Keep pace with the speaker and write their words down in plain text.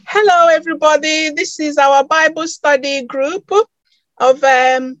Hello, everybody. This is our Bible study group of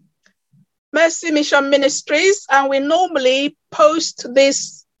Mercy Mission Ministries, and we normally post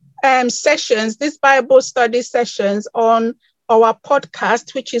these sessions, these Bible study sessions on our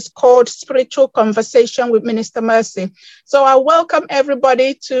podcast, which is called Spiritual Conversation with Minister Mercy. So I welcome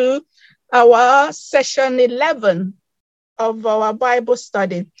everybody to our session 11 of our Bible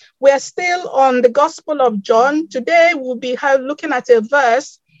study. We are still on the Gospel of John. Today we'll be looking at a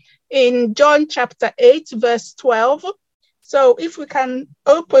verse in John chapter 8, verse 12. So if we can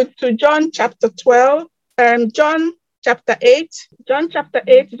open to John chapter 12, John chapter 8,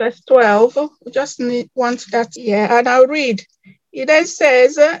 verse 12. We just want that here, and I'll read. It then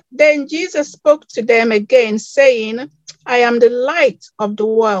says, Then Jesus spoke to them again, saying, I am the light of the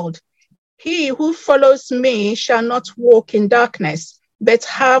world. He who follows me shall not walk in darkness, but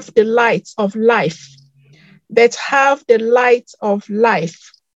have the light of life.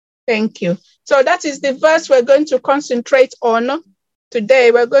 Thank you. So that is the verse we're going to concentrate on today.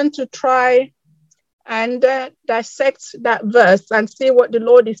 We're going to try and dissect that verse and see what the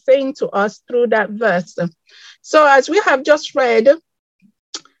Lord is saying to us through that verse. So as we have just read,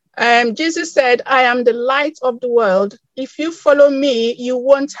 Jesus said, I am the light of the world. If you follow me, you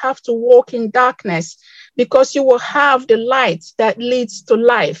won't have to walk in darkness because you will have the light that leads to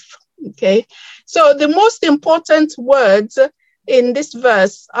life. Okay. So the most important words in this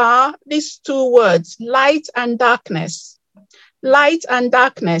verse are these two words, light and darkness. Light and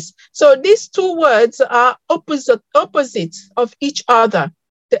darkness. So these two words are opposite of each other.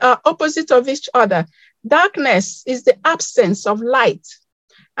 They are opposite of each other. Darkness is the absence of light,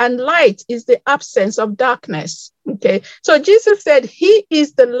 and light is the absence of darkness. Okay. So Jesus said he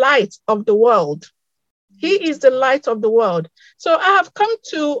is the light of the world. He is the light of the world. So I have come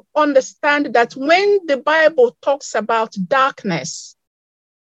to understand that when the Bible talks about darkness,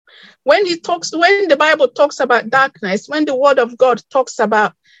 when the Bible talks about darkness, when the Word of God talks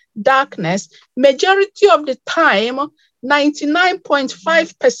about darkness, majority of the time,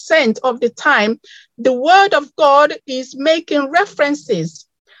 99.5% of the time, the Word of God is making references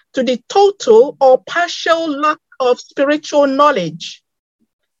to the total or partial lack of spiritual knowledge.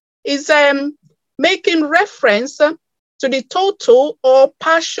 Is making reference to the total or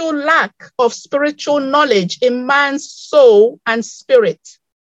partial lack of spiritual knowledge in man's soul and spirit.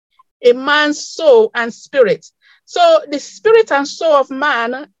 So the spirit and soul of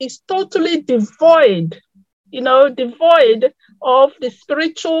man is totally devoid of the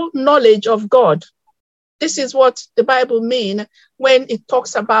spiritual knowledge of God. This is what the Bible means when it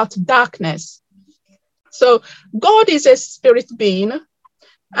talks about darkness. So God is a spirit being.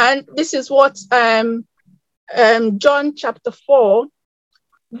 And this is what John chapter 4,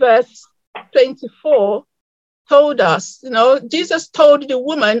 verse 24 told us. Jesus told the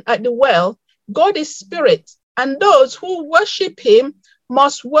woman at the well, God is spirit, and those who worship him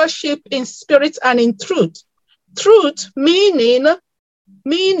must worship in spirit and in truth. Truth meaning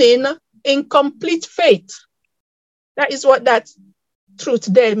in complete faith. That is what that truth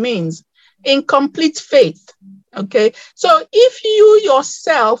there means. In complete faith. Okay, so if you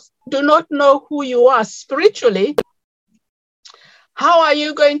yourself do not know who you are spiritually, how are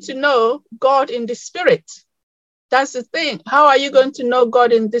you going to know God in the spirit? That's the thing. How are you going to know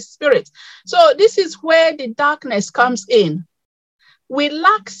God in the spirit? So this is where the darkness comes in. We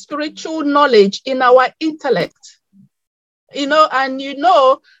lack spiritual knowledge in our intellect, and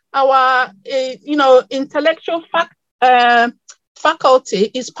our intellectual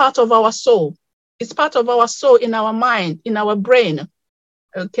faculty is part of our soul. It's part of our soul, in our mind, in our brain.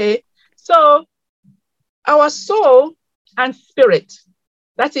 Okay. So our soul and spirit,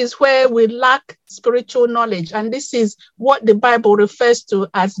 that is where we lack spiritual knowledge. And this is what the Bible refers to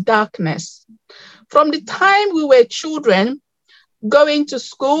as darkness. From the time we were children, going to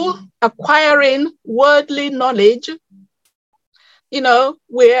school, acquiring worldly knowledge,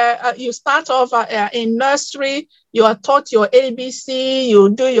 where you start off in nursery, you are taught your ABC, you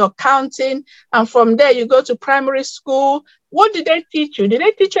do your counting, and from there you go to primary school. What did they teach you? Did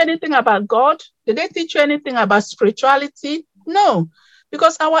they teach you anything about God? Did they teach you anything about spirituality? No,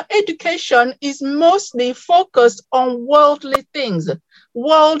 because our education is mostly focused on worldly things,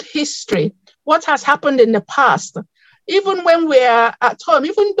 world history, what has happened in the past. Even when we are at home,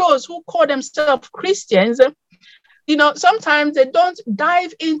 even those who call themselves Christians, sometimes they don't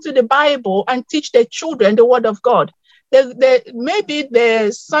dive into the Bible and teach their children the Word of God. Maybe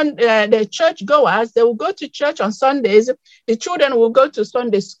the church goers, they will go to church on Sundays. The children will go to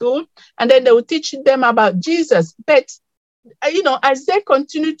Sunday school, and then they will teach them about Jesus. But, as they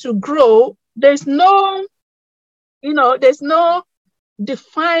continue to grow, there's no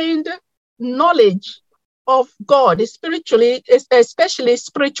defined knowledge of God, spiritually, especially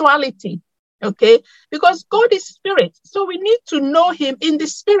spirituality. Okay, because God is spirit, so we need to know him in the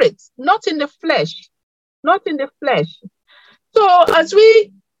spirit, not in the flesh, not in the flesh. So as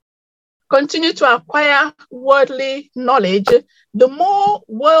we continue to acquire worldly knowledge, the more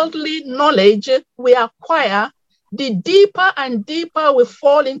worldly knowledge we acquire, the deeper and deeper we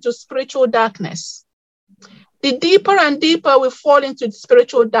fall into spiritual darkness. The deeper and deeper we fall into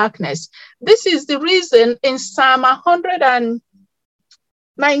spiritual darkness. This is the reason in Psalm 119,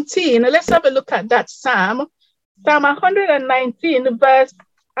 let's have a look at that Psalm. Psalm 119, verse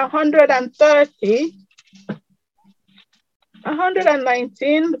 130.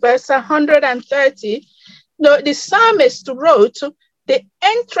 119, verse 130. The psalmist wrote, "The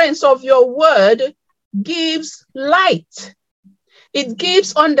entrance of your word gives light. It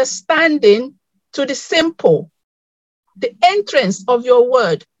gives understanding to the simple." The entrance of your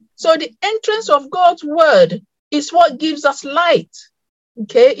word. So the entrance of God's word is what gives us light.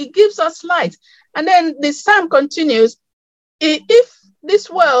 Okay, it gives us light. And then the psalm continues, if this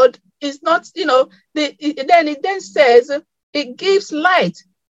world is not, then it says it gives light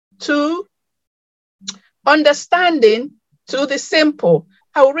to understanding to the simple.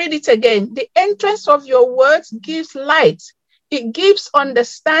 I will read it again. The entrance of your words gives light. It gives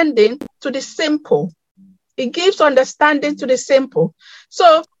understanding to the simple. It gives understanding to the simple.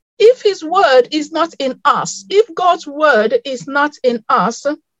 So if his word is not in us, if God's word is not in us,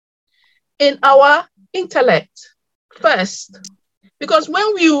 in our intellect first, because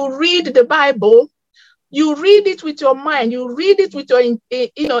when you read the Bible, you read it with your mind, you read it with your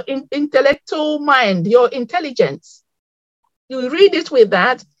intellectual mind, your intelligence. You read it with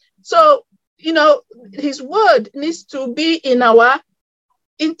that. So, his word needs to be in our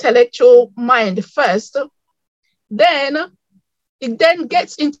intellectual mind first. Then it then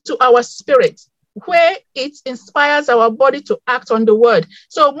gets into our spirit, where it inspires our body to act on the word.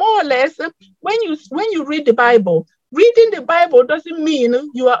 So more or less, when you read the Bible, reading the Bible doesn't mean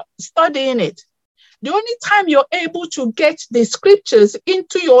you are studying it. The only time you're able to get the scriptures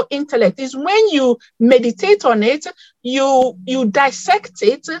into your intellect is when you meditate on it, you dissect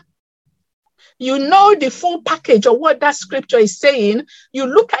it, you know the full package of what that scripture is saying, you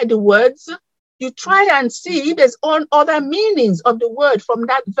look at the words, you try and see if there's other meanings of the word from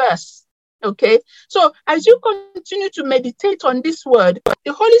that verse. Okay, so as you continue to meditate on this word,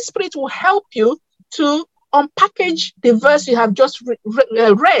 the Holy Spirit will help you to unpackage the verse you have just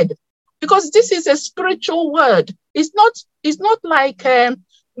read, because this is a spiritual word. It's not like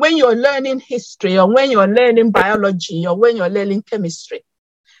when you're learning history or when you're learning biology or when you're learning chemistry.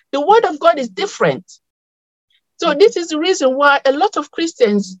 The word of God is different. So this is the reason why a lot of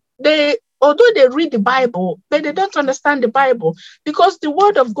Christians, although they read the Bible, but they don't understand the Bible, because the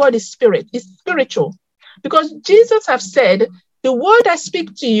word of God is spirit, it's spiritual. Because Jesus have said, the word I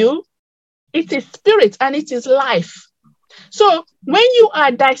speak to you, it is spirit and it is life. So when you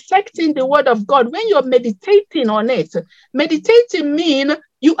are dissecting the word of God, when you're meditating on it, meditating means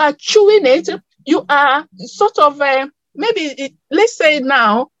you are chewing it, you are sort of, let's say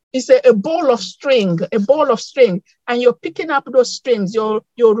now, it's a ball of string, and you're picking up those strings, you're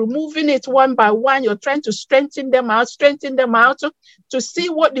removing it one by one, you're trying to strengthen them out to see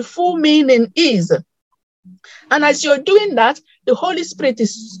what the full meaning is. And as you're doing that, the Holy Spirit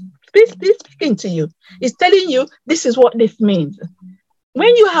is speaking to you. It's telling you, this is what this means.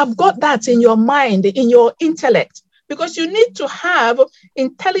 When you have got that in your mind, in your intellect, because you need to have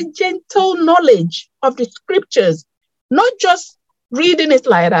intelligental knowledge of the scriptures, not just reading it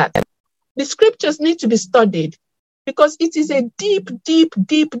like that. The scriptures need to be studied because it is a deep, deep,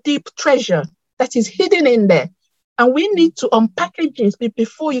 deep, deep treasure that is hidden in there. And we need to unpackage it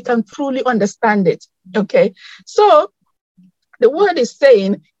before you can truly understand it. Okay. So the word is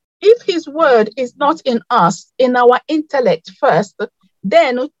saying, if his word is not in us, in our intellect first,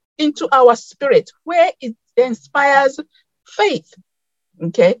 then into our spirit, where it inspires faith.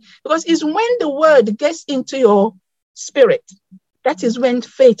 Okay. Because it's when the word gets into your spirit, that is when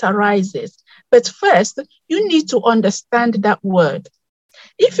faith arises. But first, you need to understand that word.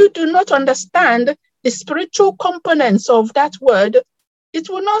 If you do not understand the spiritual components of that word, it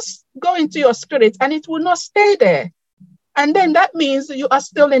will not go into your spirit and it will not stay there. And then that means you are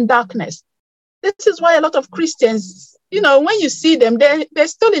still in darkness. This is why a lot of Christians, when you see them, they're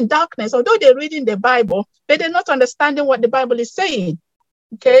still in darkness, although they're reading the Bible, but they're not understanding what the Bible is saying.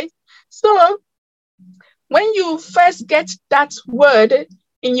 Okay? So when you first get that word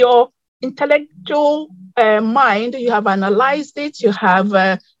in your intellectual mind, you have analyzed it, you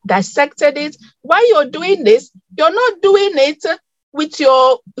have dissected it. While you're doing this, you're not doing it with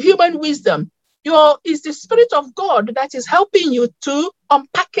your human wisdom. It's the Spirit of God that is helping you to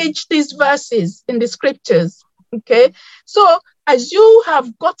unpackage these verses in the scriptures. Okay, so as you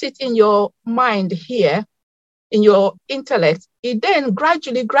have got it in your mind here, in your intellect, it then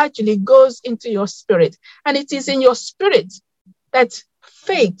gradually goes into your spirit. And it is in your spirit that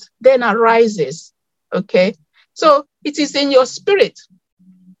faith then arises. Okay, so it is in your spirit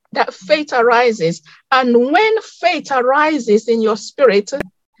that faith arises. And when faith arises in your spirit,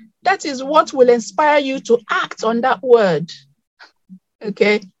 that is what will inspire you to act on that word.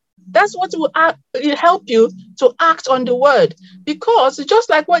 Okay, that's what will help you to act on the word. Because just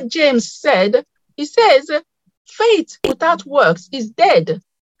like what James said, he says, faith without works is dead.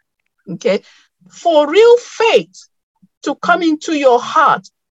 Okay, for real faith to come into your heart,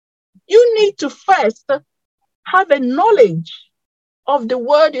 you need to first have a knowledge of the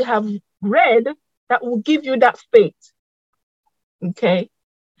word you have read that will give you that faith. Okay,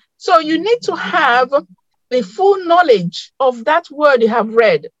 so you need to have the full knowledge of that word you have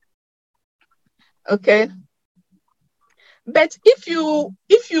read. Okay, but if you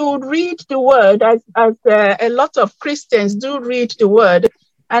read the word as a lot of Christians do read the word,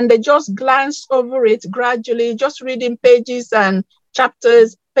 and they just glance over it gradually, just reading pages and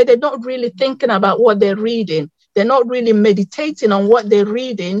chapters, but they're not really thinking about what they're reading. They're not really meditating on what they're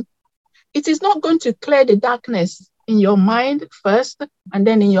reading. It is not going to clear the darkness in your mind first, and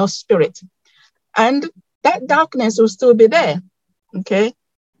then in your spirit. And that darkness will still be there. Okay.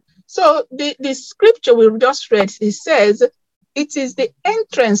 So the scripture we just read, it says, it is the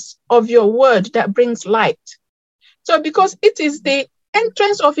entrance of your word that brings light. So because it is the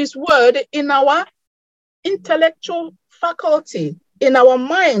entrance of his word in our intellectual faculty, in our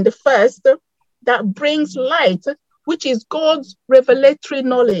mind first, that brings light, which is God's revelatory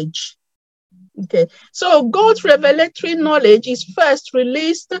knowledge. Okay, so God's revelatory knowledge is first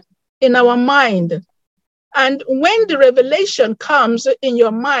released in our mind. And when the revelation comes in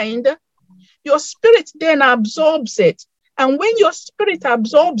your mind, your spirit then absorbs it. And when your spirit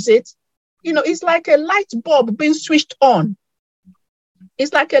absorbs it, it's like a light bulb being switched on.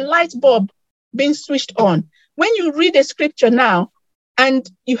 It's like a light bulb being switched on. When you read a scripture now and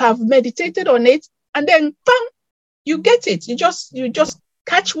you have meditated on it, and then bam, you get it. You just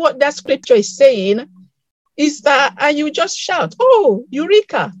catch what that scripture is saying, and you just shout, "Oh,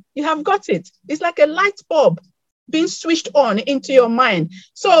 Eureka, you have got it." It's like a light bulb being switched on into your mind.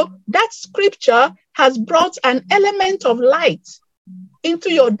 So that scripture has brought an element of light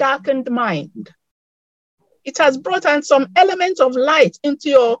into your darkened mind. It has brought in some element of light into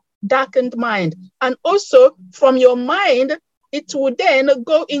your darkened mind. And also from your mind, it will then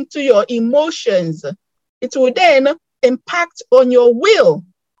go into your emotions. It will then impact on your will.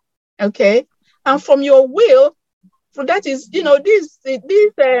 Okay. And from your will, that is,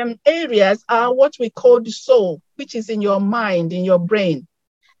 these areas are what we call the soul, which is in your mind, in your brain.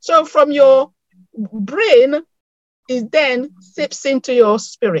 So from your brain, it then seeps into your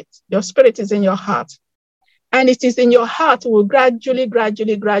spirit. Your spirit is in your heart. And it is in your heart will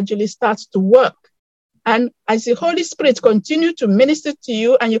gradually start to work. And as the Holy Spirit continue to minister to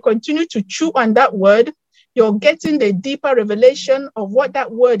you and you continue to chew on that word, you're getting the deeper revelation of what that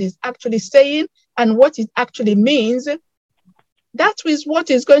word is actually saying and what it actually means. That is what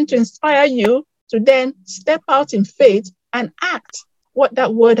is going to inspire you to then step out in faith and act what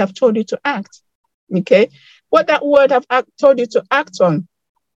that word have told you to act. Okay? What that word have told you to act on.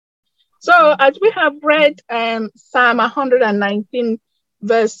 So as we have read Psalm 119,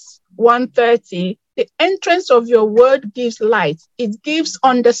 verse 130, the entrance of your word gives light. It gives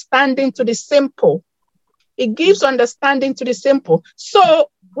understanding to the simple. It gives understanding to the simple. So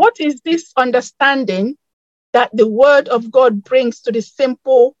what is this understanding that the word of God brings to the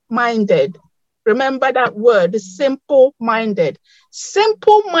simple-minded? Remember that word, the simple-minded.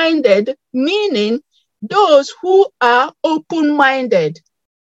 Simple-minded meaning those who are open-minded.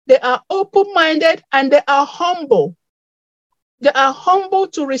 They are open-minded and they are humble. They are humble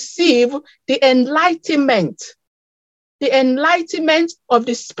to receive the enlightenment of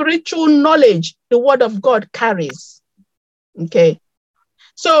the spiritual knowledge the word of God carries. Okay.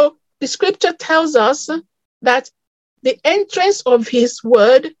 So the scripture tells us that the entrance of his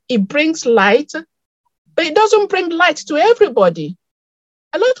word, it brings light, but it doesn't bring light to everybody.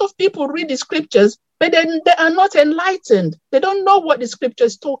 A lot of people read the scriptures, but then they are not enlightened. They don't know what the scripture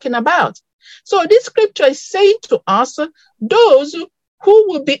is talking about. So this scripture is saying to us, those who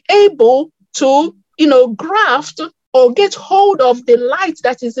will be able to, graft or get hold of the light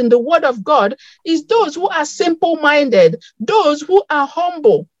that is in the word of God is those who are simple-minded, those who are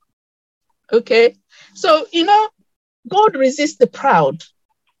humble. Okay. So, God resists the proud.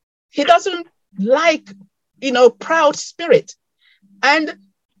 He doesn't like, proud spirit. And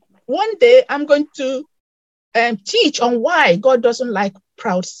one day I'm going to teach on why God doesn't like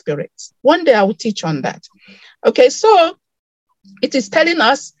proud spirits. One day I will teach on that. Okay, so it is telling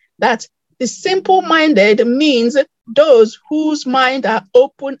us that the simple-minded means those whose mind are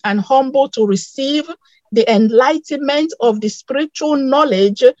open and humble to receive the enlightenment of the spiritual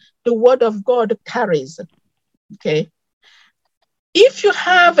knowledge the word of God carries. Okay. If you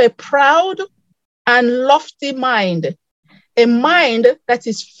have a proud and lofty mind, a mind that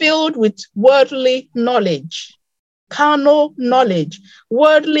is filled with worldly knowledge, carnal knowledge,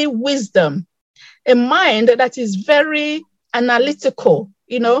 worldly wisdom, a mind that is very analytical,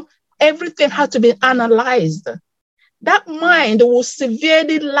 everything has to be analyzed. That mind will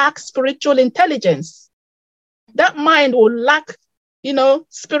severely lack spiritual intelligence. That mind will lack,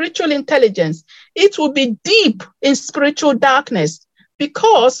 spiritual intelligence. It will be deep in spiritual darkness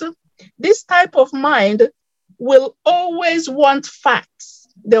because this type of mind will always want facts.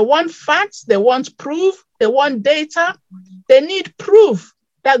 They want facts, they want proof, they want data. They need proof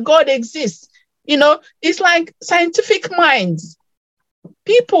that God exists. It's like scientific minds.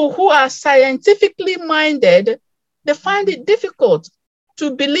 People who are scientifically minded, they find it difficult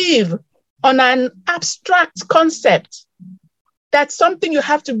to believe on an abstract concept. That's something you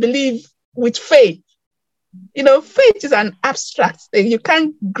have to believe with faith. Faith is an abstract thing. You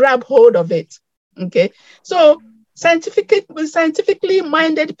can't grab hold of it. Okay. So scientifically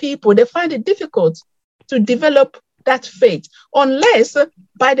minded people, they find it difficult to develop that faith unless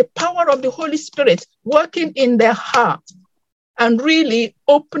by the power of the Holy Spirit working in their heart and really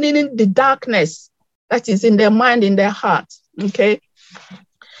opening the darkness that is in their mind, in their heart. Okay.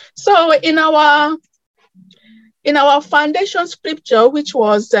 So in our foundation scripture, which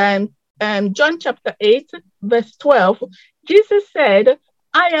was John chapter 8, verse 12, Jesus said,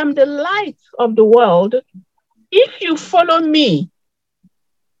 I am the light of the world. If you follow me,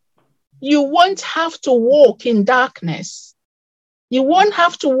 you won't have to walk in darkness. You won't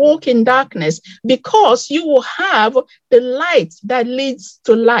have to walk in darkness because you will have the light that leads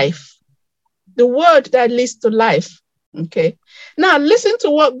to life, the word that leads to life. Okay. Now listen to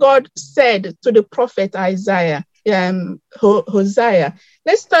what God said to the prophet Isaiah, Hosea.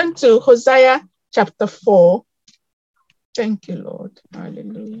 Let's turn to Hosea chapter 4. Thank you, Lord.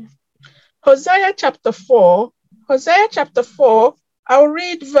 Hallelujah. Hosea chapter 4. Hosea chapter 4. I'll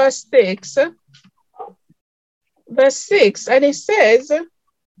read verse 6. Verse 6, and it says,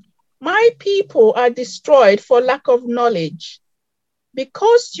 my people are destroyed for lack of knowledge.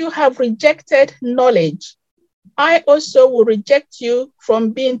 Because you have rejected knowledge, I also will reject you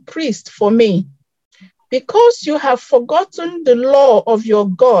from being priest for me. Because you have forgotten the law of your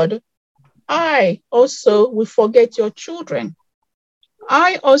God, I also will forget your children.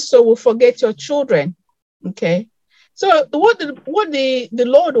 I also will forget your children. Okay. So what the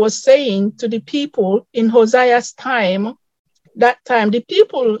Lord was saying to the people in Hosea's time, the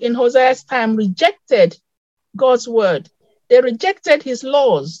people in Hosea's time rejected God's word. They rejected his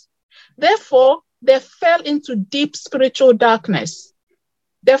laws. Therefore, they fell into deep spiritual darkness.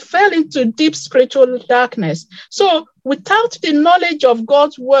 They fell into deep spiritual darkness. So without the knowledge of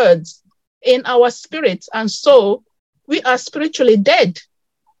God's words in our spirit and soul, we are spiritually dead.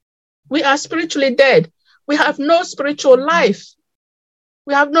 We are spiritually dead. We have no spiritual life.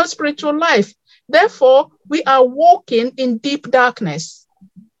 We have no spiritual life. Therefore, we are walking in deep darkness.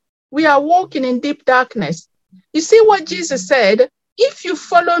 We are walking in deep darkness. You see what Jesus said? If you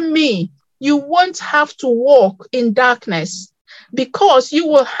follow me, you won't have to walk in darkness because you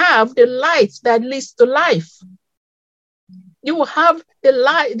will have the light that leads to life. You will have the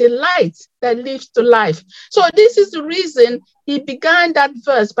light that leads to life. So this is the reason he began that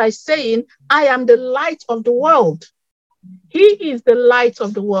verse by saying, I am the light of the world. He is the light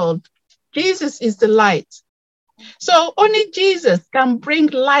of the world. Jesus is the light. So only Jesus can bring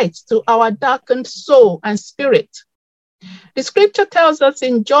light to our darkened soul and spirit. The scripture tells us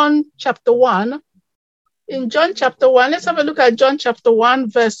in John chapter 1, let's have a look at John chapter 1,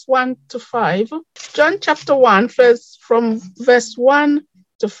 verse 1 to 5. John chapter 1, from verse 1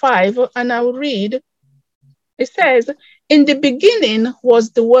 to 5, and I'll read. It says, in the beginning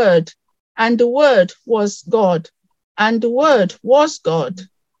was the Word, and the Word was God, and the Word was God.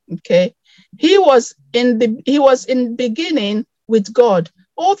 Okay. He was in the beginning with God.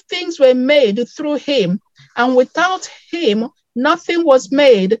 All things were made through him, and without him, nothing was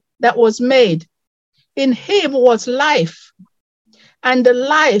made that was made. In him was life, and the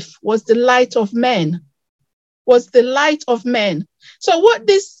life was the light of men. So what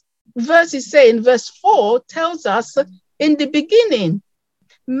this verse is saying, verse 4 tells us, in the beginning,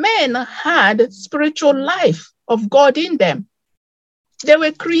 men had spiritual life of God in them. They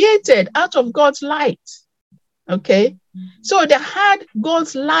were created out of God's light. Okay, so they had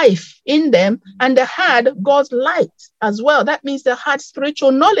God's life in them and they had God's light as well. That means they had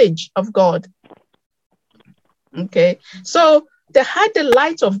spiritual knowledge of God. Okay, so they had the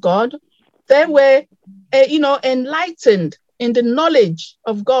light of God. They were, enlightened in the knowledge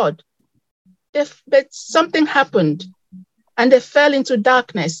of God. But something happened and they fell into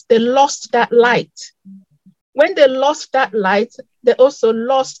darkness. They lost that light. When they lost that light, they also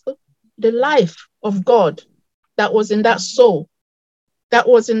lost the life of God that was in that soul.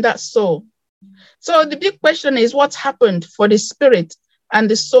 So the big question is, what happened for the spirit and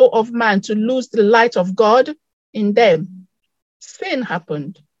the soul of man to lose the light of God in them? Sin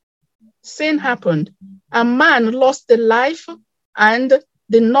happened. And man lost the life and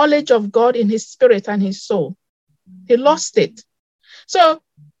the knowledge of God in his spirit and his soul. He lost it. So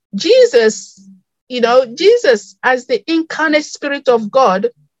Jesus, as the incarnate Spirit of God,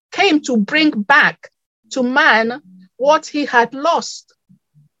 came to bring back to man what he had lost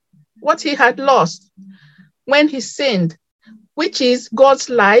when he sinned, which is God's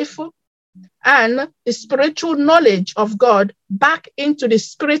life and the spiritual knowledge of God back into the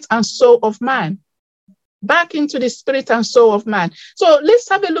spirit and soul of man. So let's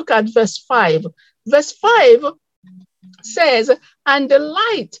have a look at verse 5. Verse 5 says, and the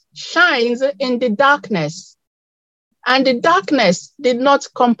light shines in the darkness, and the darkness did not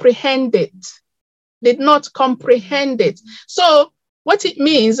comprehend it. So what it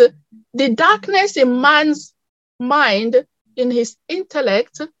means, the darkness in man's mind, in his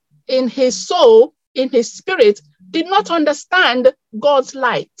intellect, in his soul, in his spirit, did not understand God's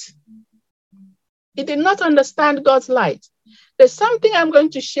light. It did not understand God's light. There's something I'm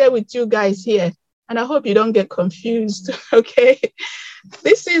going to share with you guys here, and I hope you don't get confused, okay?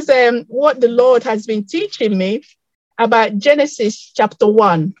 This is what the Lord has been teaching me about Genesis chapter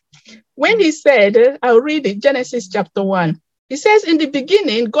 1. When he said, I'll read it, Genesis chapter 1. He says, in the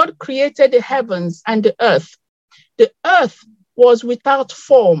beginning, God created the heavens and the earth. The earth was without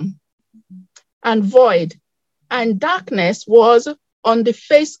form and void, and darkness was on the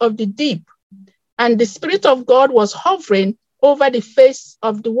face of the deep. And the Spirit of God was hovering over the face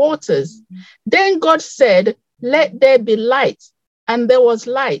of the waters. Then God said, let there be light. And there was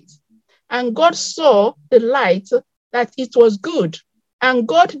light. And God saw the light, that it was good. And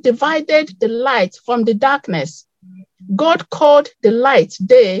God divided the light from the darkness. God called the light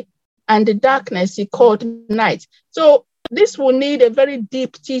day, and the darkness he called night. So this will need a very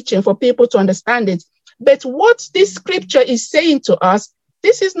deep teaching for people to understand it. But what this scripture is saying to us,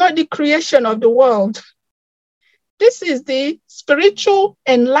 this is not the creation of the world. This is the spiritual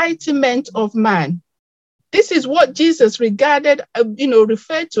enlightenment of man. This is what Jesus referred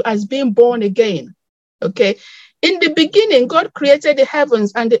to as being born again. Okay. In the beginning, God created the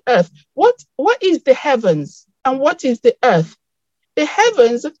heavens and the earth. What is the heavens and what is the earth? The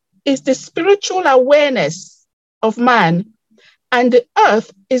heavens is the spiritual awareness of man, and the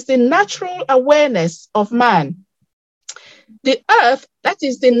earth is the natural awareness of man. The earth, that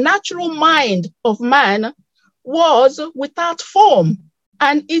is the natural mind of man, was without form,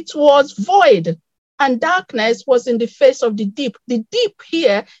 and it was void, and darkness was in the face of the deep. The deep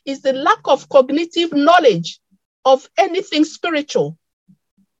here is the lack of cognitive knowledge of anything spiritual.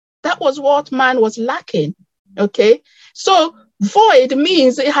 That was what man was lacking. Okay, so void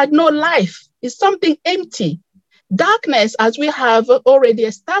means it had no life. It's something empty. Darkness, as we have already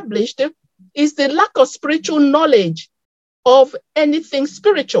established, is the lack of spiritual knowledge of anything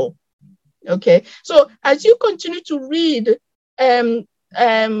spiritual. Okay, so as you continue to read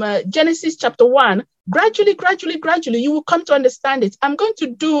Genesis chapter 1, gradually, you will come to understand it. I'm going to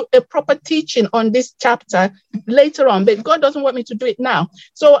do a proper teaching on this chapter later on, but God doesn't want me to do it now.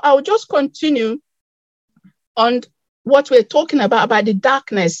 So I'll just continue on what we're talking about the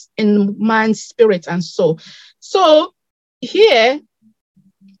darkness in man's spirit and soul. So here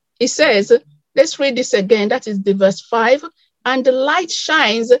it says, let's read this again. That is the verse 5. And the light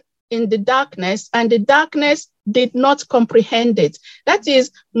shines in the darkness, and the darkness did not comprehend it. That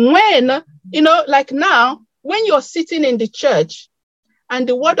is when, like now, when you're sitting in the church and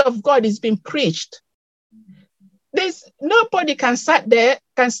the word of God is being preached, there's nobody can sit there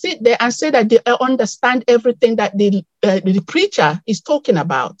and say that they understand everything that the preacher is talking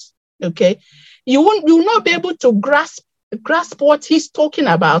about. Okay, you will not be able to grasp what he's talking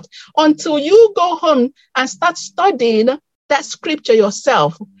about until you go home and start studying that scripture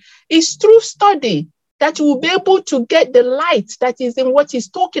yourself. It's through study that you will be able to get the light that is in what he's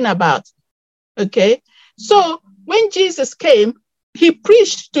talking about. Okay. So when Jesus came, he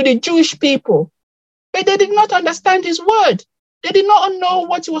preached to the Jewish people, but they did not understand his word. They did not know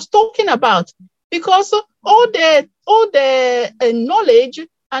what he was talking about, because all the knowledge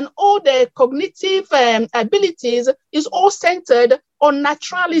and all the cognitive abilities is all centered on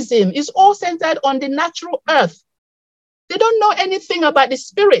naturalism, is all centered on the natural earth. They don't know anything about the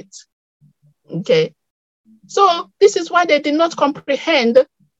spirit. Okay. So this is why they did not comprehend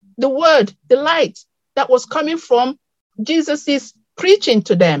the word, the light that was coming from Jesus' preaching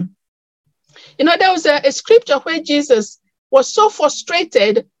to them. You know, there was a scripture where Jesus was so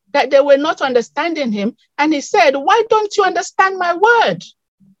frustrated that they were not understanding him. And he said, why don't you understand my word?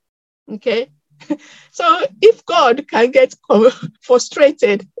 Okay. So if God can get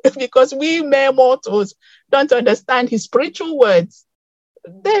frustrated because we mere mortals don't understand his spiritual words,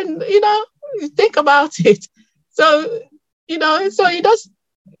 then, think about it. So, so it does,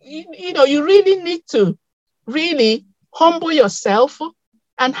 you really need to really humble yourself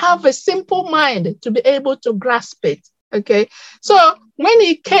and have a simple mind to be able to grasp it. Okay. So when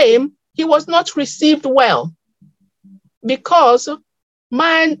he came, he was not received well because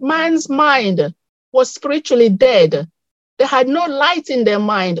man's mind was spiritually dead. They had no light in their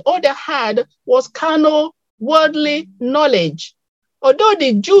mind. All they had was carnal, worldly knowledge. Although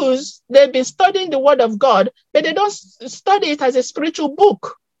the Jews, they've been studying the word of God, but they don't study it as a spiritual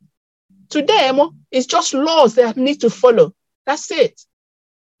book. To them, it's just laws they need to follow. That's it.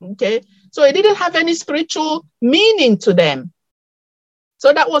 Okay. So it didn't have any spiritual meaning to them.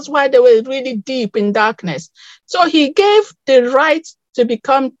 So that was why they were really deep in darkness. So he gave the right to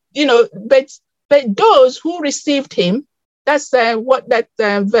become, but those who received him, that's what that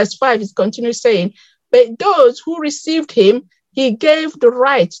verse 5 is continuing saying, but those who received him, he gave the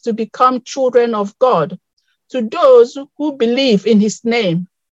right to become children of God, to those who believe in his name.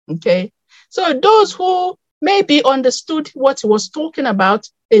 Okay. So those who maybe understood what he was talking about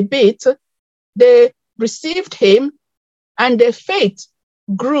a bit, they received him and their faith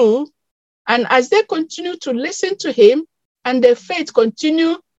grew. And as they continue to listen to him and their faith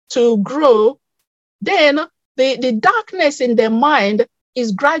continue to grow, then the darkness in their mind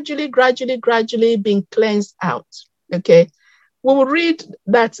is gradually being cleansed out. Okay. We will read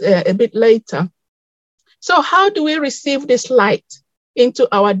that a bit later. So how do we receive this light into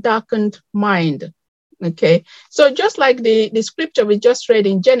our darkened mind? Okay, so just like the scripture we just read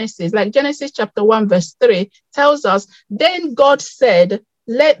in Genesis, like Genesis chapter 1, verse 3 tells us, then God said,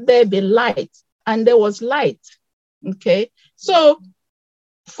 let there be light, and there was light. Okay, so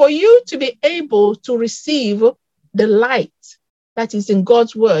for you to be able to receive the light that is in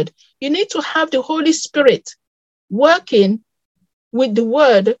God's word, you need to have the Holy Spirit working with the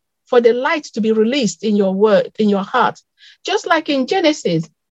word for the light to be released in your word, in your heart. Just like in Genesis,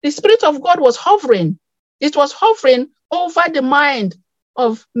 the Spirit of God was hovering. It was hovering over the mind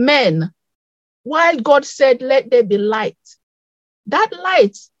of men while God said, let there be light. That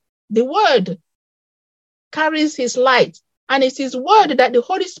light, the word, carries his light. And it's his word that the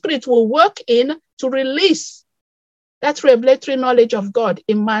Holy Spirit will work in to release that revelatory knowledge of God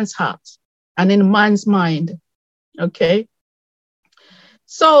in man's heart and in man's mind. Okay.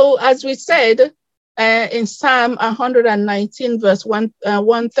 So as we said in Psalm 119, verse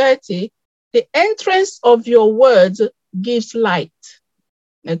 130, the entrance of your words gives light.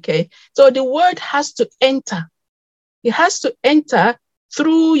 Okay. So the word has to enter. It has to enter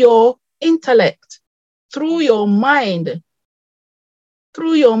through your intellect, through your mind,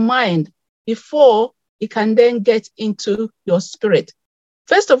 before it can then get into your spirit.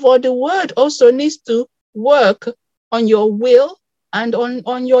 First of all, the word also needs to work on your will and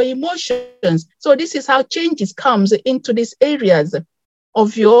on your emotions. So this is how changes comes into these areas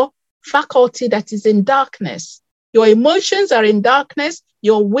of your faculty that is in darkness. Your emotions are in darkness.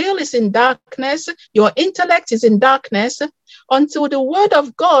 Your will is in darkness. Your intellect is in darkness until the word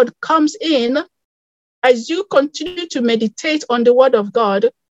of God comes in. As you continue to meditate on the word of God,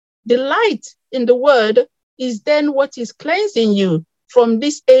 the light in the word is then what is cleansing you from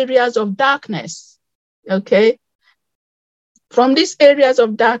these areas of darkness. Okay? From these areas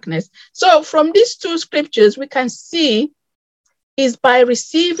of darkness. So from these two scriptures, we can see is by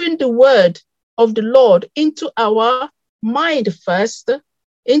receiving the word of the Lord into our mind first,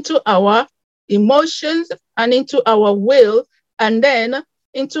 into our emotions, and into our will, and then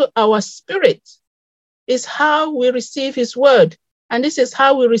into our spirit, is how we receive his word. And this is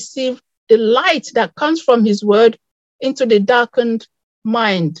how we receive the light that comes from his word into the darkened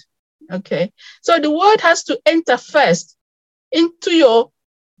mind. Okay. So the word has to enter first into your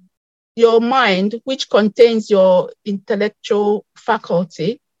your mind, which contains your intellectual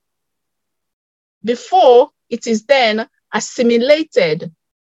faculty, before it is then assimilated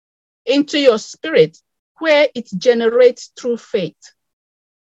into your spirit, where it generates through faith.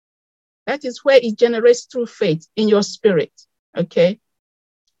 That is where it generates through faith in your spirit, okay?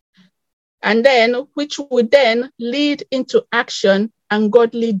 And then, which would then lead into action and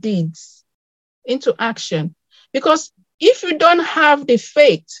godly deeds, into action. Because if you don't have the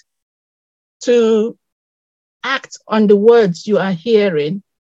faith to act on the words you are hearing,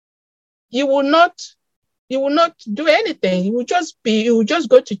 you will not do anything. You will just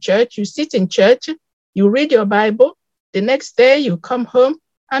go to church, you sit in church, you read your Bible, the next day you come home,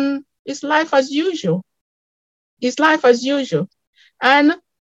 and it's life as usual. It's life as usual. And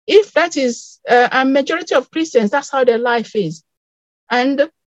if that is a majority of Christians, that's how their life is. And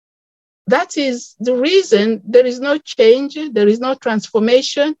that is the reason there is no change, there is no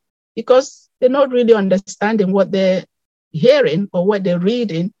transformation, because they're not really understanding what they're hearing or what they're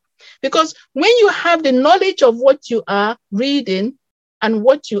reading. Because when you have the knowledge of what you are reading and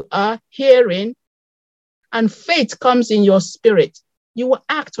what you are hearing, and faith comes in your spirit, you will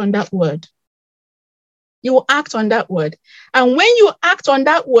act on that word. You will act on that word. And when you act on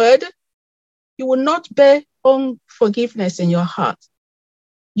that word, you will not bear unforgiveness in your heart.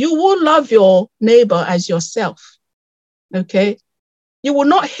 You will love your neighbor as yourself. Okay? You will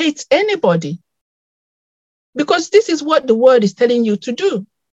not hate anybody, because this is what the word is telling you to do.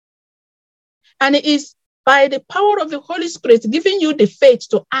 And it is by the power of the Holy Spirit giving you the faith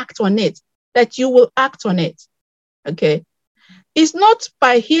to act on it, that you will act on it. Okay? It's not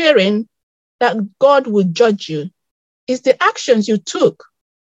by hearing that God will judge you. It's the actions you took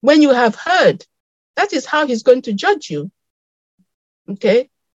when you have heard. That is how he's going to judge you. Okay?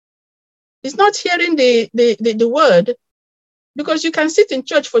 It's not hearing the word, because you can sit in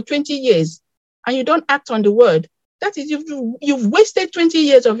church for 20 years and you don't act on the word. That is, you've wasted 20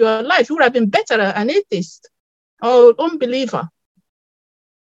 years of your life. You would have been better an atheist or unbeliever.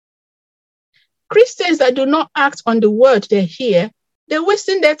 Christians that do not act on the word they hear, they're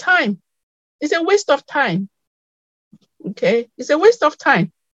wasting their time. It's a waste of time. Okay? It's a waste of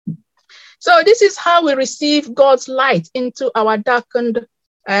time. So this is how we receive God's light into our darkened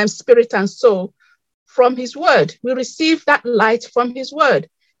spirit and soul from his word. We receive that light from his word.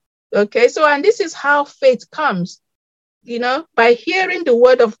 Okay? So, and this is how faith comes, by hearing the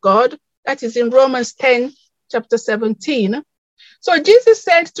word of God. That is in Romans 10, chapter 17. So Jesus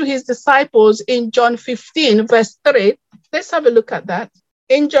said to his disciples in John 15, verse 3, let's have a look at that.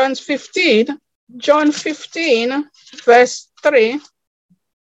 In John 15, verse 3,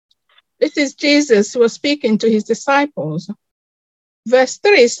 this is Jesus who was speaking to his disciples. Verse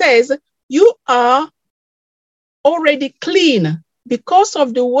 3 says, you are already clean because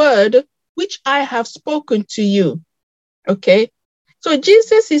of the word which I have spoken to you. Okay? So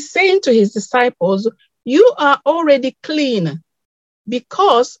Jesus is saying to his disciples, you are already clean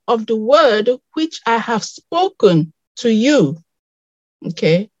because of the word which I have spoken to you.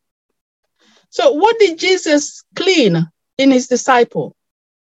 Okay? So what did Jesus clean in his disciple?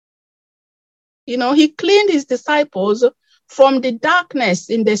 He cleaned his disciples from the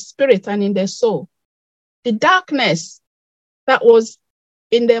darkness in their spirit and in their soul. The darkness that was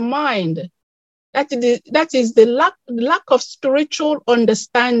in their mind. That is the lack of spiritual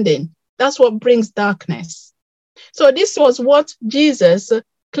understanding. That's what brings darkness. So this was what Jesus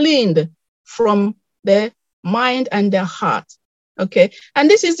cleaned from their mind and their heart. Okay. And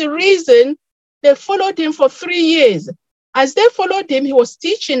this is the reason they followed him for 3 years. As they followed him, he was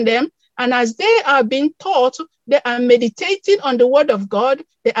teaching them. And as they are being taught, they are meditating on the word of God.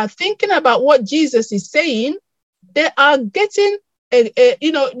 They are thinking about what Jesus is saying. They are getting,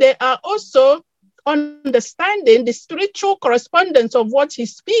 they are also understanding the spiritual correspondence of what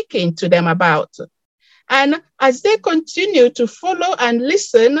he's speaking to them about. And as they continue to follow and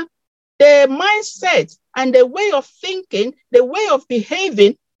listen, their mindset and the way of thinking, the way of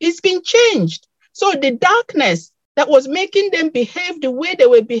behaving is being changed. So the darkness that was making them behave the way they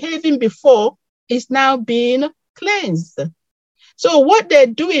were behaving before is now being cleansed. So what they're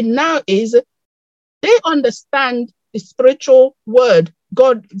doing now is they understand the spiritual word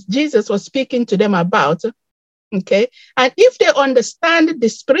Jesus was speaking to them about. Okay. And if they understand the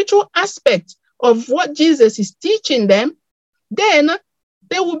spiritual aspect of what Jesus is teaching them, then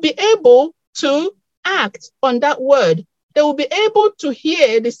they will be able to act on that word. They will be able to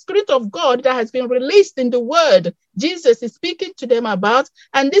hear the Spirit of God that has been released in the word Jesus is speaking to them about.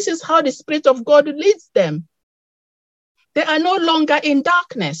 And this is how the Spirit of God leads them. They are no longer in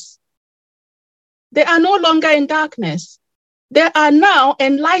darkness. They are no longer in darkness. they are now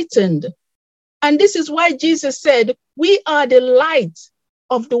enlightened. And this is why Jesus said, we are the light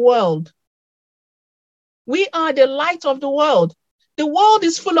of the world. We are the light of the world. The world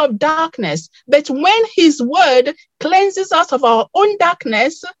is full of darkness, but when his word cleanses us of our own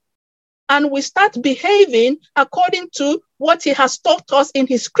darkness and we start behaving according to what he has taught us in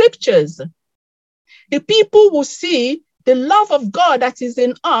his scriptures, the people will see the love of God that is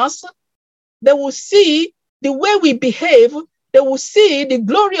in us. They will see the way we behave. They will see the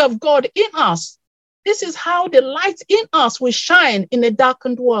glory of God in us. This is how the light in us will shine in a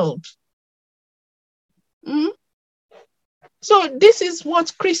darkened world. So this is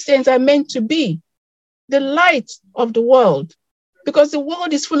what Christians are meant to be, the light of the world, because the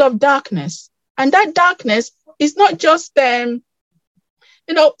world is full of darkness. And that darkness is not just, sometimes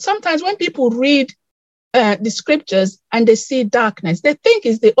when people read the scriptures and they see darkness, they think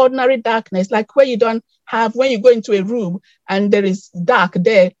it's the ordinary darkness, like where you don't have, when you go into a room and there is dark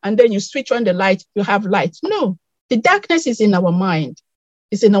there, and then you switch on the light, you have light. No, the darkness is in our mind,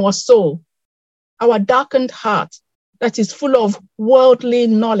 it's in our soul, our darkened heart that is full of worldly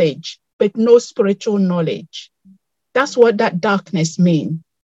knowledge, but no spiritual knowledge. That's what that darkness means.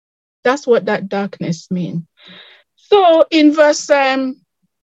 That's what that darkness means. So in verse 7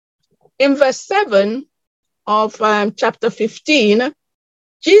 of chapter 15,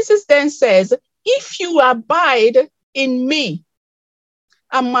 Jesus then says, if you abide in me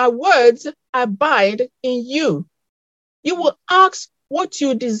and my words abide in you, you will ask what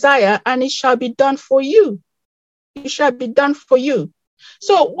you desire and it shall be done for you. It shall be done for you.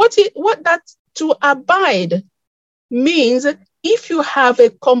 So what that to abide means, if you have a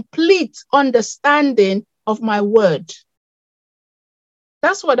complete understanding of my word.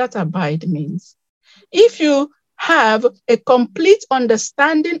 That's what that abide means. If you have a complete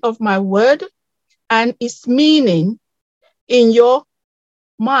understanding of my word and its meaning in your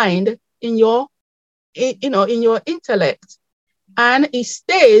mind, in your intellect, and it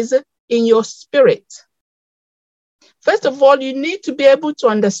stays in your spirit. First of all, you need to be able to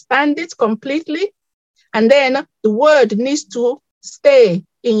understand it completely, and then the word needs to stay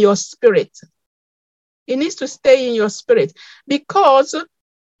in your spirit. It needs to stay in your spirit, because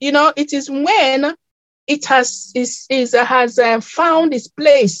it is when it has found its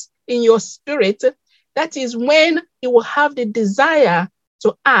place in your spirit, that is when you will have the desire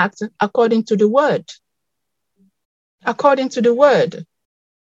to act according to the word. According to the word,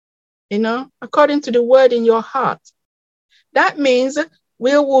 according to the word in your heart. That means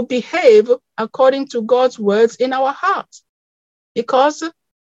we will behave according to God's words in our heart. Because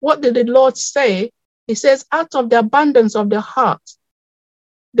what did the Lord say? He says, out of the abundance of the heart,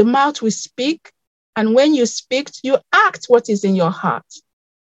 the mouth will speak, and when you speak, you act what is in your heart.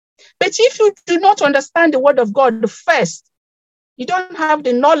 But if you do not understand the word of God first, you don't have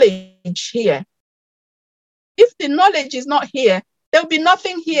the knowledge here. If the knowledge is not here, there'll be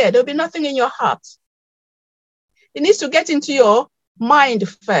nothing here. There'll be nothing in your heart. It needs to get into your mind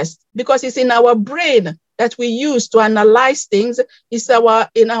first, because it's in our brain that we use to analyze things. It's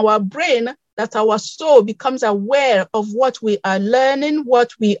in our brain that our soul becomes aware of what we are learning,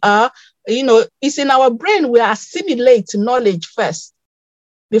 what we are, it's in our brain we assimilate knowledge first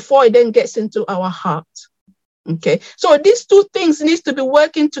before it then gets into our heart. Okay, so these two things need to be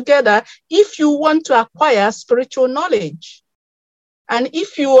working together if you want to acquire spiritual knowledge. And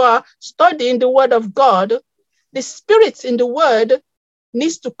if you are studying the word of God, the spirit in the word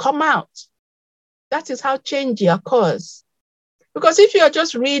needs to come out. That is how change occurs. Because if you are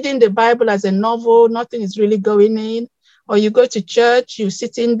just reading the Bible as a novel, nothing is really going in, or you go to church, you're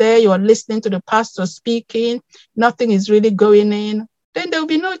sitting there, you're listening to the pastor speaking, nothing is really going in, then there will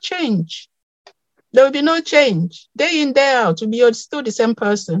be no change. There will be no change. Day in, day out, you're still the same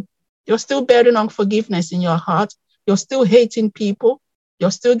person. You're still bearing unforgiveness in your heart. You're still hating people.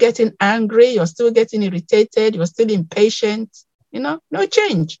 You're still getting angry. You're still getting irritated. You're still impatient. No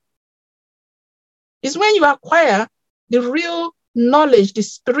change. It's when you acquire the real knowledge, the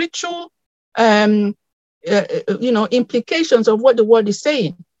spiritual, implications of what the word is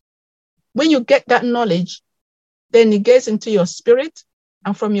saying. When you get that knowledge, then it gets into your spirit.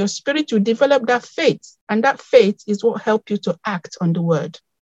 And from your spirit, you develop that faith. And that faith is what helps you to act on the word.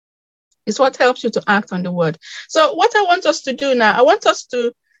 It's what helps you to act on the word. So what I want us to do now, I want us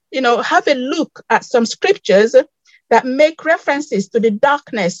to, have a look at some scriptures that make references to the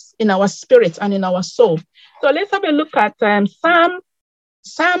darkness in our spirit and in our soul. So let's have a look at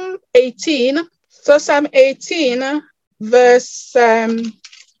Psalm 18. So Psalm 18, verse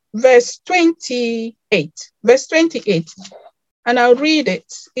 28. Verse 28. And I'll read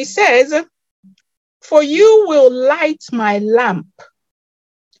it. It says, For you will light my lamp.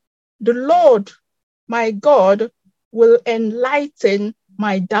 The Lord, my God, will enlighten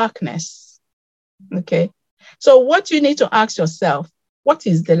my darkness. Okay. So what you need to ask yourself, what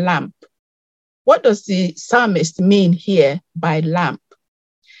is the lamp? What does the psalmist mean here by lamp?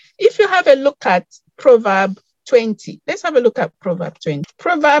 If you have a look at Proverb 20, let's have a look at Proverb 20.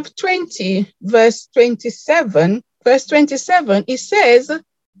 Proverb 20, verse 27, it says,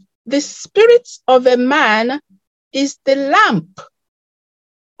 the spirit of a man is the lamp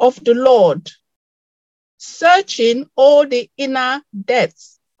of the Lord, searching all the inner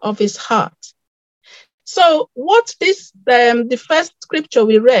depths of his heart. So what this, the first scripture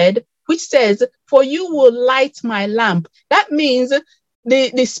we read, which says, for you will light my lamp. That means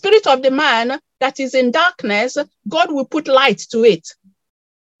the spirit of the man that is in darkness, God will put light to it.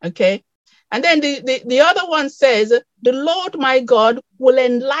 Okay. And then the other one says, the Lord my God will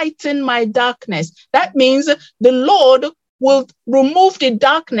enlighten my darkness. That means the Lord will remove the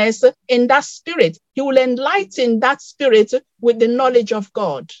darkness in that spirit. He will enlighten that spirit with the knowledge of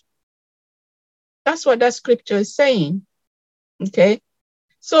God. That's what that scripture is saying. Okay.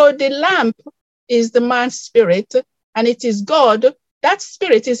 So the lamp is the man's spirit, and it is God. That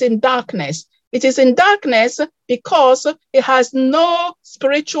spirit is in darkness. It is in darkness because it has no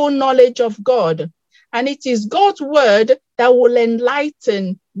spiritual knowledge of God. And it is God's word that will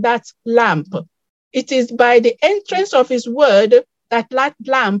enlighten that lamp. It is by the entrance of his word that that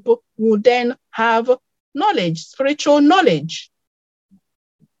lamp will then have knowledge, spiritual knowledge.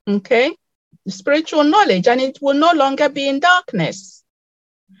 Okay? Spiritual knowledge, and it will no longer be in darkness.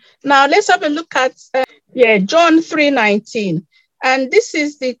 Now let's have a look at John 3:19. And this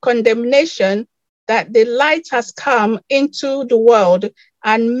is the condemnation, that the light has come into the world,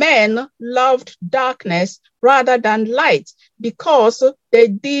 and men loved darkness rather than light, because their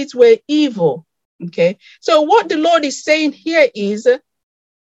deeds were evil. Okay. So what the Lord is saying here is,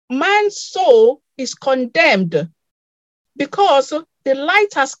 man's soul is condemned because the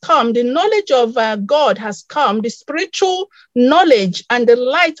light has come, the knowledge of God has come, the spiritual knowledge and the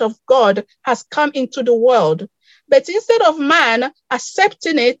light of God has come into the world. But instead of man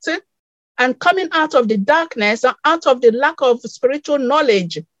accepting it and coming out of the darkness and out of the lack of spiritual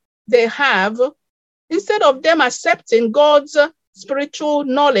knowledge they have, instead of them accepting God's spiritual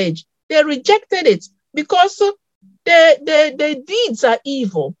knowledge, they rejected it because their deeds are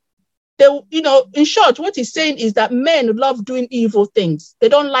evil. They, in short, what he's saying is that men love doing evil things. They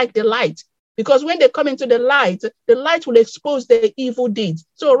don't like the light, because when they come into the light will expose their evil deeds.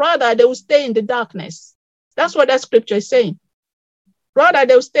 So rather, they will stay in the darkness. That's what that scripture is saying. Rather,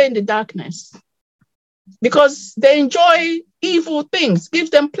 they will stay in the darkness because they enjoy evil things.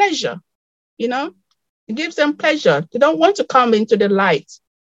 Gives them pleasure, It gives them pleasure. They don't want to come into the light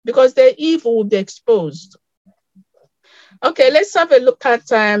because their evil will be exposed. Okay, let's have a look at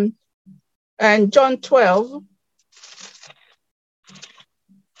John 12.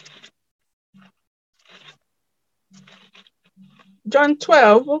 John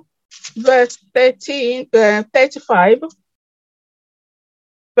 12, verse 35.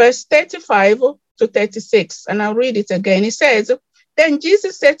 Verse 35 to 36, and I'll read it again. It says, then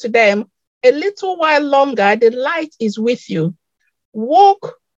Jesus said to them, a little while longer, the light is with you.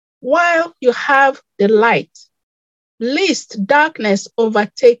 Walk while you have the light, lest darkness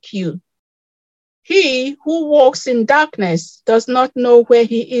overtake you. He who walks in darkness does not know where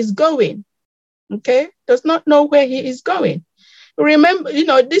he is going. Okay? Does not know where he is going. Remember,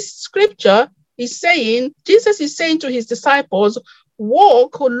 this scripture is saying, Jesus is saying to his disciples,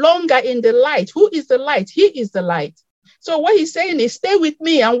 walk longer in the light. Who is the light? He is the light. So what he's saying is, stay with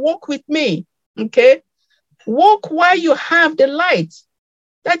me and walk with me. Okay? Walk while you have the light.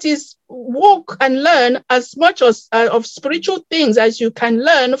 That is, walk and learn as much as of spiritual things as you can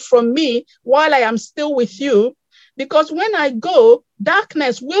learn from me while I am still with you. Because when I go,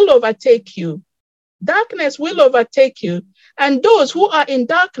 darkness will overtake you. Darkness will overtake you. And those who are in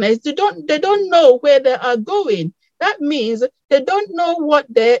darkness, they don't know where they are going. That means they don't know what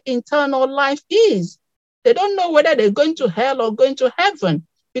their internal life is. They don't know whether they're going to hell or going to heaven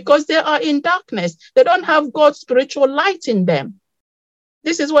because they are in darkness. They don't have God's spiritual light in them.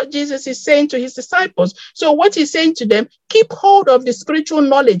 This is what Jesus is saying to his disciples. So what he's saying to them, keep hold of the spiritual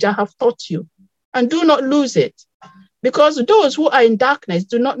knowledge I have taught you and do not lose it, because those who are in darkness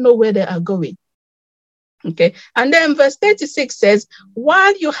do not know where they are going. Okay. And then verse 36 says,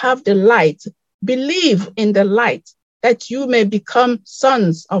 while you have the light, believe in the light, that you may become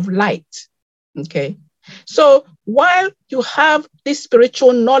sons of light. Okay. So while you have this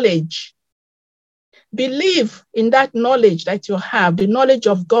spiritual knowledge, believe in that knowledge that you have, the knowledge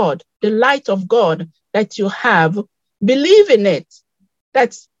of God, the light of God that you have. Believe in it.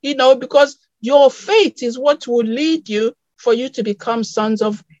 That's, because your faith is what will lead you for you to become sons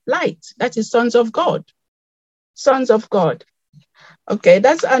of light. That is sons of God. Sons of God. Okay,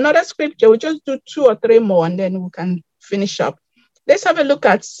 that's another scripture. We'll just do 2 or 3 more and then we can finish up. Let's have a look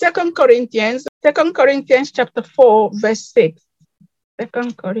at 2 Corinthians chapter 4, verse 6.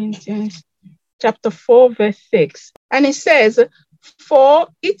 2 Corinthians chapter 4, verse 6. And it says, "For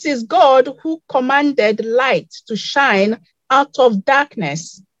it is God who commanded light to shine out of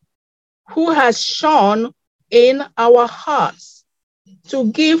darkness, who has shone in our hearts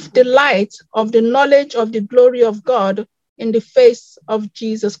to give the light of the knowledge of the glory of God in the face of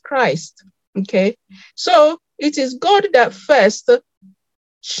Jesus Christ." Okay, so it is God that first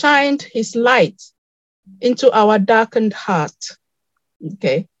shined his light into our darkened heart.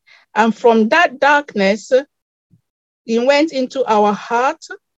 Okay, and from that darkness, he went into our heart,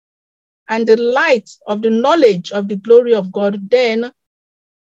 and the light of the knowledge of the glory of God then,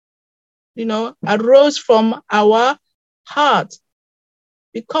 arose from our heart,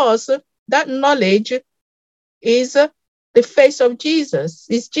 because that knowledge is the face of Jesus.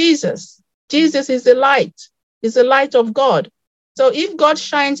 It's Jesus. Jesus is the light. Is the light of God. So if God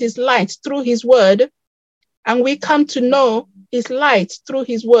shines his light through his word, and we come to know his light through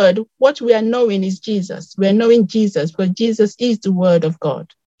his word, what we are knowing is Jesus. We are knowing Jesus, but Jesus is the word of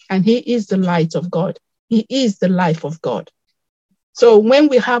God, and he is the light of God. He is the life of God. So when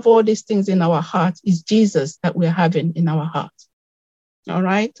we have all these things in our heart, it's Jesus that we're having in our heart. All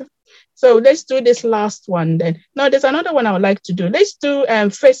right. So let's do this last one then. No, there's another one I would like to do. Let's do 1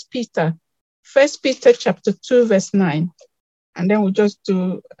 Peter. 1 Peter chapter 2, verse 9. And then we'll just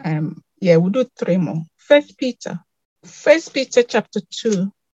do, we'll do 3 more. 1 Peter chapter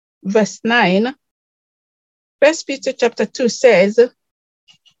 2, verse 9. 1 Peter chapter 2 says,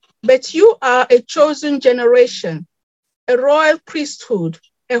 "But you are a chosen generation, a royal priesthood,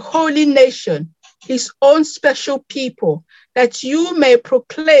 a holy nation, his own special people, that you may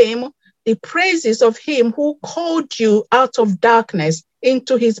proclaim the praises of him who called you out of darkness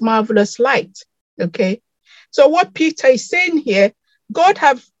into his marvelous light." Okay. So what Peter is saying here, God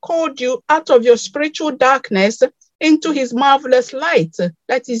have called you out of your spiritual darkness into his marvelous light.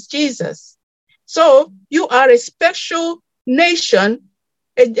 That is Jesus. So you are a special nation,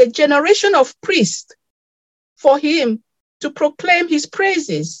 a generation of priests for him to proclaim his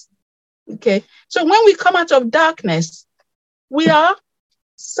praises. Okay. So when we come out of darkness, we are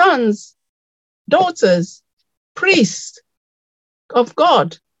sons, daughters, priests of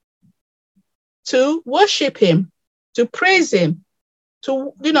God, to worship him, to praise him,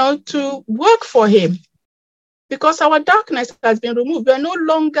 to work for him, because our darkness has been removed. We are no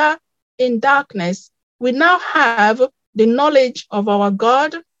longer in darkness. We now have the knowledge of our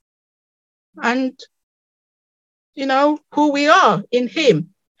God and, who we are in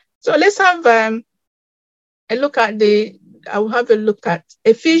him. So let's have a look at I'll have a look at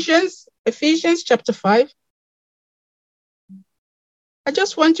Ephesians chapter 5. I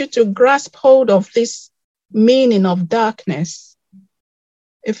just want you to grasp hold of this meaning of darkness.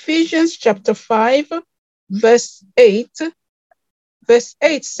 Ephesians chapter 5, verse 8. Verse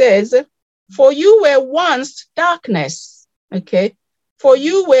 8 says, "For you were once darkness." Okay. For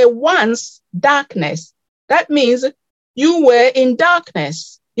you were once darkness. That means you were in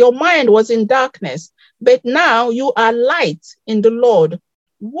darkness. Your mind was in darkness, but now you are light in the Lord.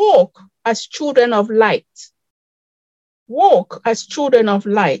 Walk as children of light. Walk as children of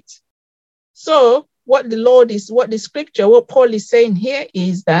light. So what Paul is saying here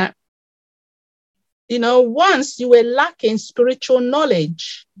is that, once you were lacking spiritual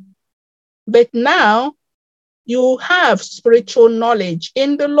knowledge, but now you have spiritual knowledge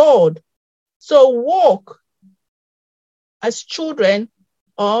in the Lord. So walk as children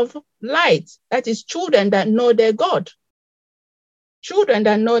of light. That is, children that know their God. Children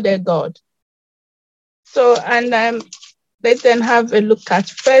that know their God. So, and let's then have a look at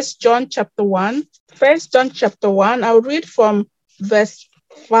 1 John chapter 1. 1 John chapter 1, I'll read from verse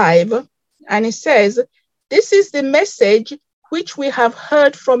 5. And it says, "This is the message which we have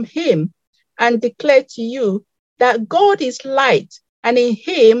heard from him and declare to you, that God is light, and in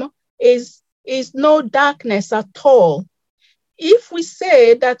him is no darkness at all. If we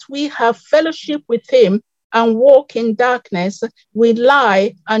say that we have fellowship with him and walk in darkness, we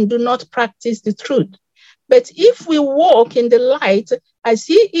lie and do not practice the truth. But if we walk in the light as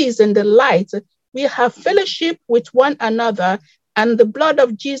he is in the light, we have fellowship with one another, and the blood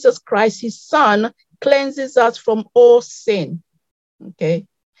of Jesus Christ, his son, cleanses us from all sin." Okay.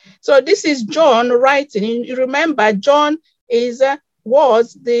 So this is John writing. You remember, John is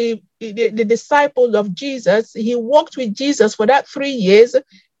was the disciple of Jesus. He walked with Jesus for that 3 years.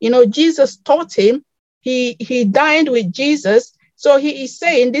 Jesus taught him. He dined with Jesus. So he is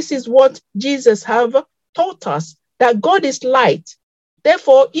saying this is what Jesus have taught us, that God is light.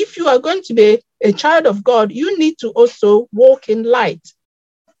 Therefore, if you are going to be a child of God, you need to also walk in light.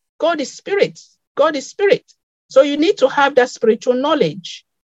 God is spirit. God is spirit. So you need to have that spiritual knowledge.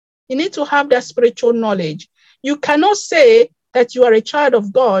 You need to have that spiritual knowledge. You cannot say that you are a child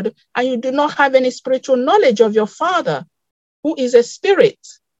of God and you do not have any spiritual knowledge of your Father, who is a spirit.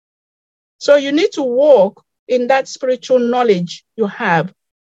 So you need to walk in that spiritual knowledge you have.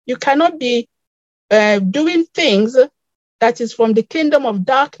 You cannot be doing things that is from the kingdom of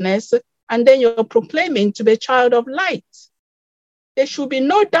darkness and then you're proclaiming to be a child of light. There should be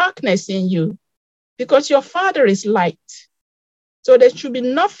no darkness in you because your Father is light. So there should be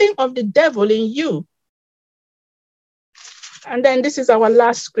nothing of the devil in you. And then this is our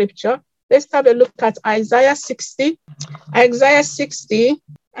last scripture. Let's have a look at Isaiah 60. Isaiah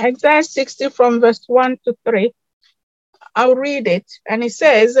 60 from verse 1 to 3. I'll read it. And it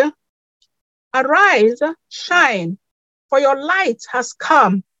says, "Arise, shine, for your light has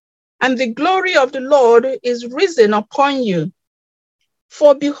come, and the glory of the Lord is risen upon you.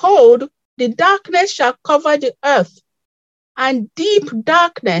 For behold, the darkness shall cover the earth, and deep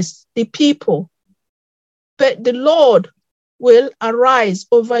darkness the people. But the Lord will arise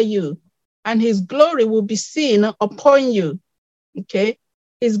over you, and his glory will be seen upon you." Okay?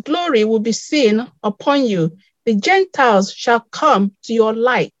 His glory will be seen upon you. The Gentiles shall come to your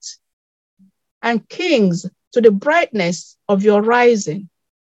light, and kings to the brightness of your rising.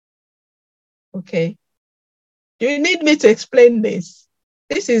 Okay. Do you need me to explain this?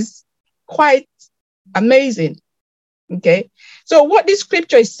 This is quite amazing. Okay. So what this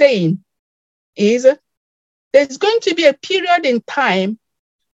scripture is saying is there's going to be a period in time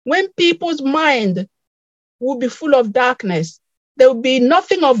when people's mind will be full of darkness. There will be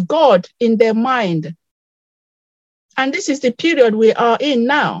nothing of God in their mind. And this is the period we are in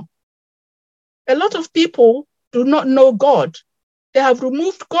now. A lot of people do not know God. They have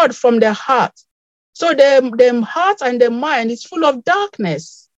removed God from their heart. So their heart and their mind is full of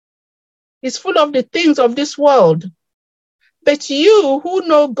darkness. It's full of the things of this world. But you who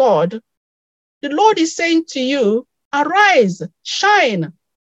know God, the Lord is saying to you, arise, shine.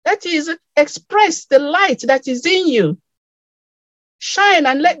 That is, express the light that is in you. Shine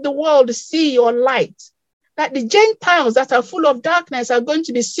and let the world see your light. That the Gentiles that are full of darkness are going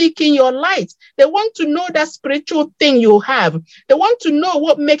to be seeking your light. They want to know that spiritual thing you have. They want to know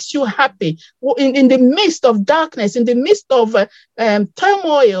what makes you happy in the midst of darkness, in the midst of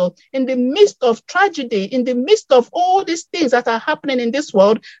turmoil, in the midst of tragedy, in the midst of all these things that are happening in this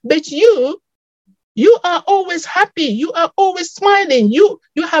world. But you are always happy. You are always smiling. You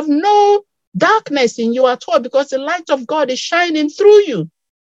have no darkness in you at all because the light of God is shining through you.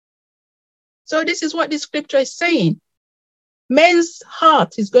 So this is what this scripture is saying. Men's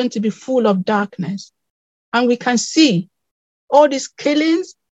heart is going to be full of darkness. And we can see all these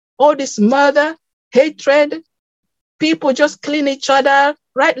killings, all this murder, hatred, people just killing each other,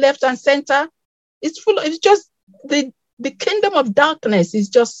 right, left, and center. It's just the kingdom of darkness is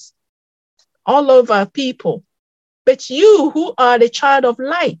just all over people. But you who are the child of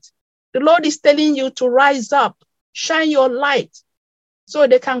light, the Lord is telling you to rise up, shine your light, so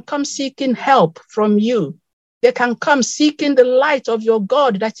they can come seeking help from you. They can come seeking the light of your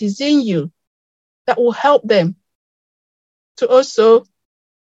God that is in you, that will help them to also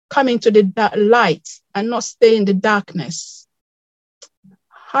come into the light and not stay in the darkness.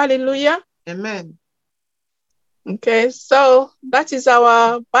 Hallelujah. Amen. Okay, so that is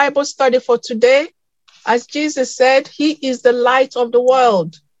our Bible study for today. As Jesus said, he is the light of the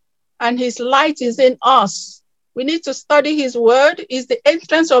world, and his light is in us. We need to study his word. It's the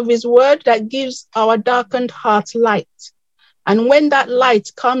entrance of his word that gives our darkened heart light. And when that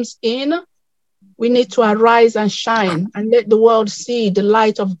light comes in, we need to arise and shine and let the world see the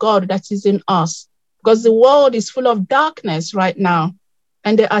light of God that is in us. Because the world is full of darkness right now,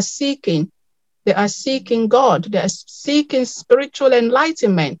 and they are seeking God. They are seeking spiritual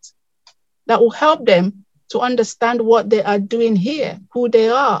enlightenment that will help them to understand what they are doing here, who they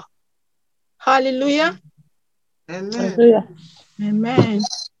are. Hallelujah. Amen. Amen.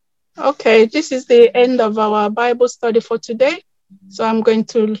 Okay, this is the end of our Bible study for today. So I'm going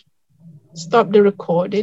to stop the recording.